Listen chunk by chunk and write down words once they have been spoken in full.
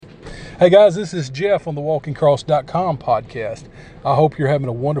Hey guys, this is Jeff on the WalkingCross.com podcast. I hope you're having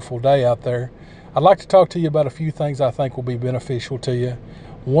a wonderful day out there. I'd like to talk to you about a few things I think will be beneficial to you.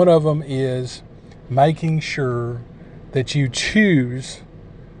 One of them is making sure that you choose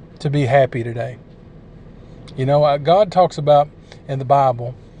to be happy today. You know, God talks about in the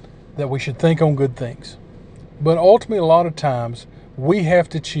Bible that we should think on good things. But ultimately, a lot of times, we have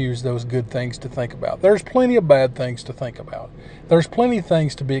to choose those good things to think about. There's plenty of bad things to think about. There's plenty of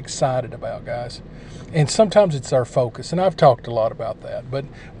things to be excited about, guys. And sometimes it's our focus, and I've talked a lot about that. But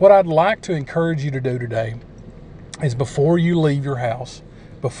what I'd like to encourage you to do today is before you leave your house,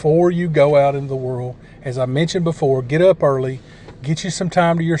 before you go out into the world, as I mentioned before, get up early, get you some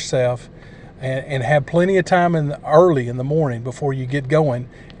time to yourself, and have plenty of time early in the morning before you get going,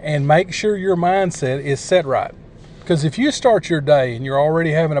 and make sure your mindset is set right. Because if you start your day and you're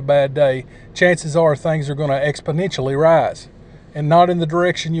already having a bad day, chances are things are going to exponentially rise and not in the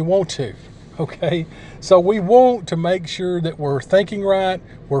direction you want to. Okay? So we want to make sure that we're thinking right,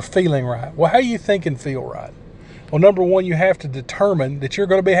 we're feeling right. Well, how do you think and feel right? Well, number one, you have to determine that you're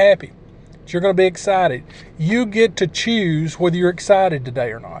going to be happy, that you're going to be excited. You get to choose whether you're excited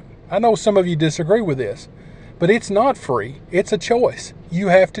today or not. I know some of you disagree with this, but it's not free. It's a choice. You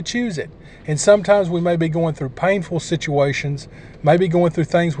have to choose it. And sometimes we may be going through painful situations, maybe going through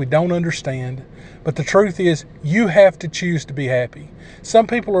things we don't understand. But the truth is, you have to choose to be happy. Some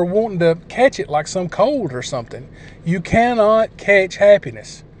people are wanting to catch it like some cold or something. You cannot catch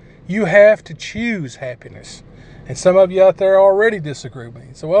happiness. You have to choose happiness. And some of you out there already disagree with me.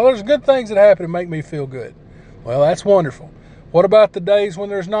 So, well, there's good things that happen to make me feel good. Well, that's wonderful. What about the days when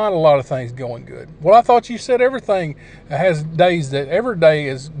there's not a lot of things going good? Well, I thought you said everything has days that every day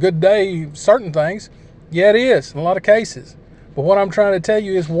is good day, certain things. Yeah, it is in a lot of cases. But what I'm trying to tell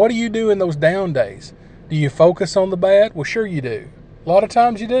you is, what do you do in those down days? Do you focus on the bad? Well, sure you do. A lot of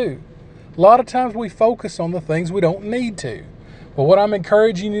times you do. A lot of times we focus on the things we don't need to. But what I'm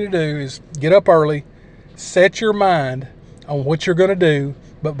encouraging you to do is get up early, set your mind on what you're going to do.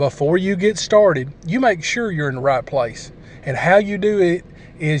 But before you get started, you make sure you're in the right place. And how you do it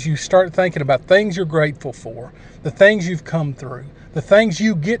is you start thinking about things you're grateful for, the things you've come through, the things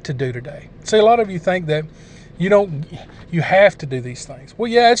you get to do today. See, a lot of you think that you have to do these things.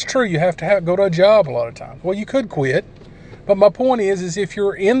 Well, yeah, it's true. You have to go to a job a lot of times. Well, you could quit. But my point is if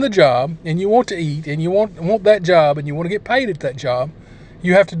you're in the job and you want to eat and you want that job and you want to get paid at that job,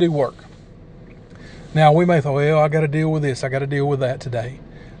 you have to do work. Now, we may think, well, I got to deal with this. I got to deal with that today.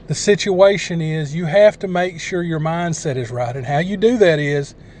 The situation is you have to make sure your mindset is right. And how you do that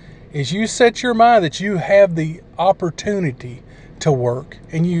is you set your mind that you have the opportunity to work.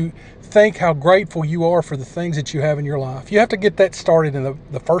 And you think how grateful you are for the things that you have in your life. You have to get that started in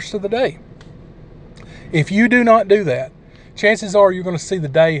the first of the day. If you do not do that, chances are you're going to see the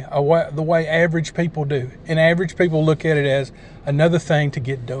day the way average people do. And average people look at it as another thing to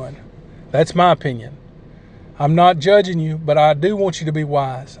get done. That's my opinion. I'm not judging you, but I do want you to be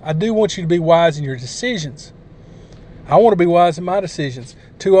wise. I do want you to be wise in your decisions. I want to be wise in my decisions.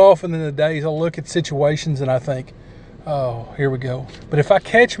 Too often in the days, I'll look at situations and I think, oh, here we go. But if I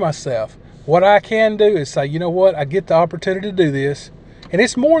catch myself, what I can do is say, you know what? I get the opportunity to do this. And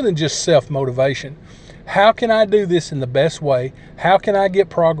it's more than just self-motivation. How can I do this in the best way? How can I get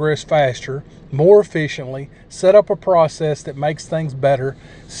progress faster, more efficiently, set up a process that makes things better,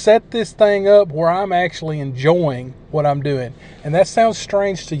 set this thing up where I'm actually enjoying what I'm doing? And that sounds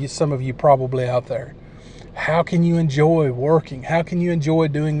strange to you, some of you probably out there. How can you enjoy working? How can you enjoy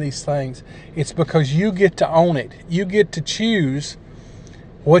doing these things? It's because you get to own it. You get to choose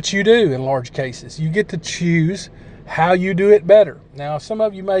what you do in large cases. You get to choose how you do it better. Now, some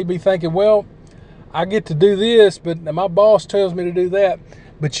of you may be thinking, well, I get to do this, but my boss tells me to do that.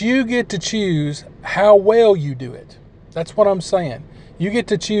 But you get to choose how well you do it. That's what I'm saying. You get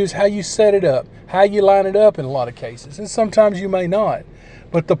to choose how you set it up, how you line it up in a lot of cases. And sometimes you may not.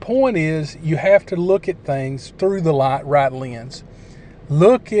 But the point is, you have to look at things through the right lens.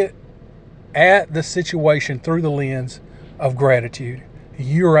 Look at the situation through the lens of gratitude.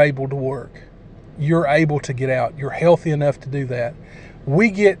 You're able to work. You're able to get out. You're healthy enough to do that.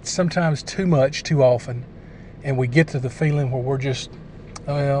 We get sometimes too much too often, and we get to the feeling where we're just,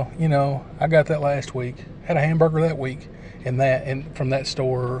 well, you know, I got that last week, had a hamburger that week, and from that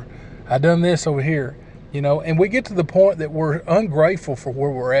store, I done this over here, you know, and we get to the point that we're ungrateful for where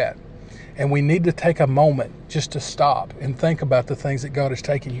we're at, and we need to take a moment just to stop and think about the things that God has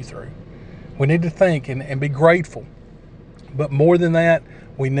taken you through. We need to think and be grateful, but more than that,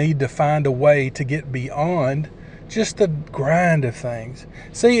 we need to find a way to get beyond just the grind of things.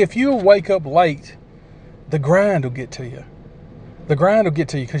 See, if you wake up late, the grind will get to you. The grind will get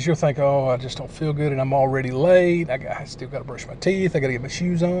to you because you'll think, oh, I just don't feel good and I'm already late. I still got to brush my teeth. I got to get my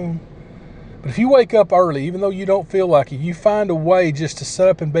shoes on. But if you wake up early, even though you don't feel like it, you find a way just to sit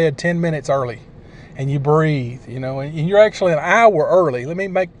up in bed 10 minutes early and you breathe, and you're actually an hour early. Let me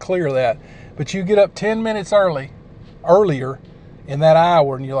make clear that. But you get up 10 minutes earlier in that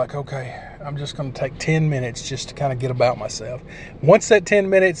hour, and you're like, okay, I'm just going to take 10 minutes just to kind of get about myself. Once that 10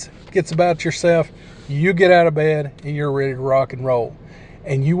 minutes gets about yourself, you get out of bed and you're ready to rock and roll.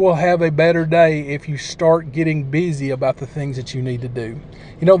 And you will have a better day if you start getting busy about the things that you need to do.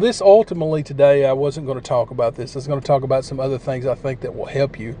 This ultimately today, I wasn't going to talk about this. I was going to talk about some other things I think that will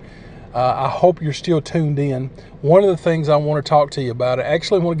help you. I hope you're still tuned in. One of the things I want to talk to you about, I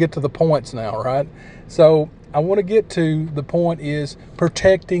actually want to get to the points now, right? So I want to get to the point is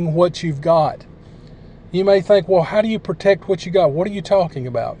protecting what you've got. You may think, well, how do you protect what you got? What are you talking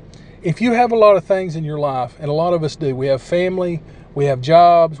about? If you have a lot of things in your life, and a lot of us do, we have family, we have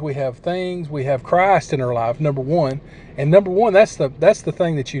jobs, we have things, we have Christ in our life, number one. And number one, that's the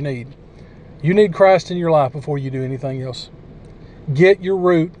thing that you need. You need Christ in your life before you do anything else. Get your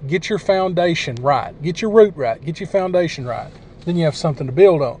root, get your foundation right. Get your root right, get your foundation right. Then you have something to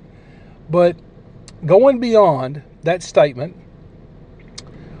build on. But going beyond that statement,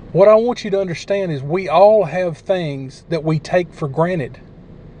 what I want you to understand is we all have things that we take for granted.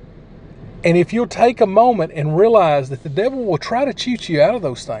 And if you'll take a moment and realize that the devil will try to cheat you out of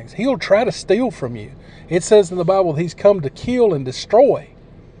those things, he'll try to steal from you. It says in the Bible that he's come to kill and destroy.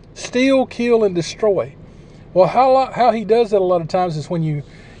 Steal, kill, and destroy. Well, how he does that a lot of times is when you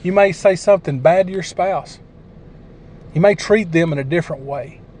may say something bad to your spouse. You may treat them in a different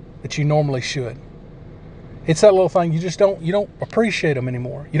way that you normally should. It's that little thing, you don't appreciate them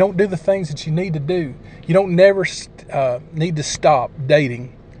anymore. You don't do the things that you need to do. You don't never need to stop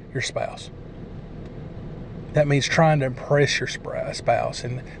dating your spouse. That means trying to impress your spouse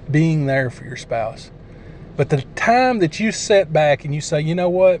and being there for your spouse. But the time that you sit back and you say, you know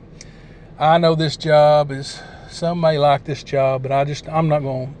what, I know this job some may like this job, but I'm not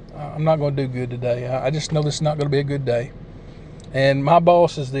going to do good today. I just know this is not going to be a good day. And my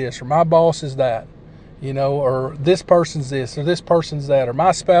boss is this, or my boss is that, or this person's this, or this person's that, or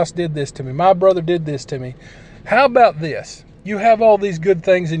my spouse did this to me, my brother did this to me. How about this? You have all these good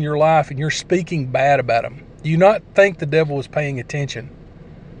things in your life and you're speaking bad about them. Do you not think the devil is paying attention?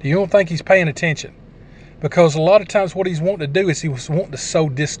 Do you don't think he's paying attention? Because a lot of times what he's wanting to do is he's wanting to sow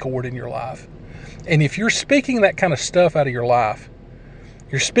discord in your life. And if you're speaking that kind of stuff out of your life,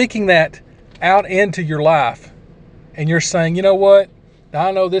 you're speaking that out into your life, and you're saying, you know what?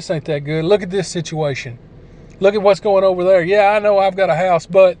 I know this ain't that good. Look at this situation. Look at what's going over there. Yeah, I know I've got a house,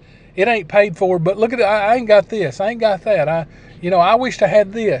 but it ain't paid for. But look at it. I ain't got this. I ain't got that. I wished I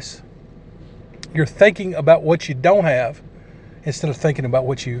had this. You're thinking about what you don't have instead of thinking about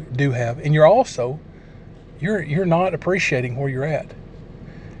what you do have. And you're not appreciating where you're at.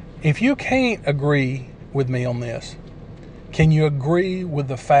 If you can't agree with me on this, can you agree with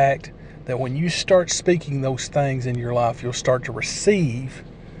the fact that when you start speaking those things in your life, you'll start to receive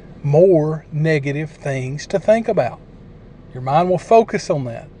more negative things to think about? Your mind will focus on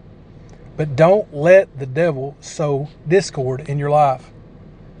that. But don't let the devil sow discord in your life.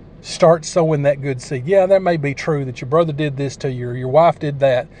 Start sowing that good seed. Yeah, that may be true that your brother did this to you or your wife did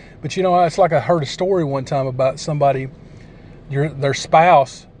that. But it's like I heard a story one time about somebody, their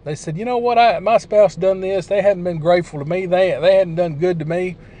spouse. They said, you know what, my spouse done this. They hadn't been grateful to me. They hadn't done good to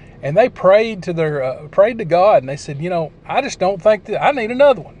me. And they prayed to God. And they said, I just don't think that I need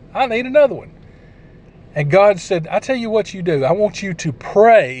another one. I need another one. And God said, I tell you what you do. I want you to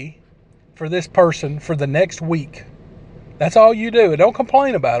pray for this person for the next week. That's all you do. And don't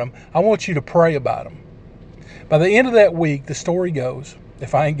complain about them. I want you to pray about them. By the end of that week, the story goes,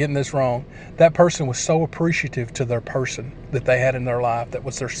 if I ain't getting this wrong, that person was so appreciative to their person that they had in their life that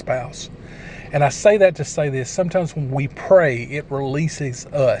was their spouse. And I say that to say this. Sometimes when we pray, it releases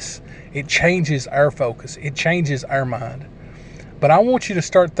us. It changes our focus. It changes our mind. But I want you to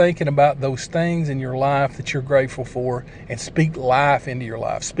start thinking about those things in your life that you're grateful for and speak life into your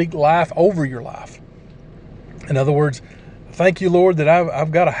life. Speak life over your life. In other words, thank you, Lord, that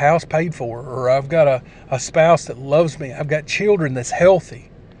I've got a house paid for, or I've got a spouse that loves me. I've got children that's healthy.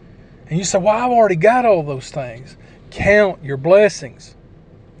 And you say, well, I've already got all those things. Count your blessings.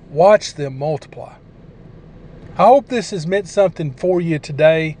 Watch them multiply. I hope this has meant something for you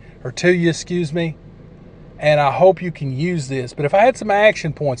today, or to you, excuse me. And I hope you can use this. But if I had some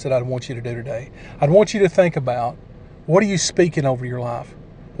action points that I'd want you to do today, I'd want you to think about, what are you speaking over your life?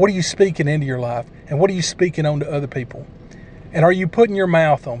 What are you speaking into your life? And what are you speaking on to other people? And are you putting your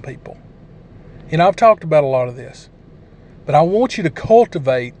mouth on people? I've talked about a lot of this. But I want you to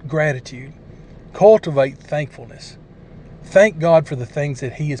cultivate gratitude, cultivate thankfulness. Thank God for the things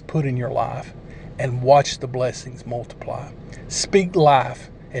that He has put in your life and watch the blessings multiply. Speak life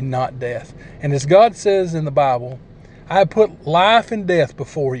and not death. And as God says in the Bible, I have put life and death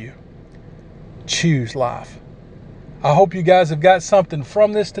before you. Choose life. I hope you guys have got something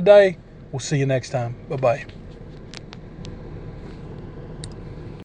from this today. We'll see you next time. Bye-bye.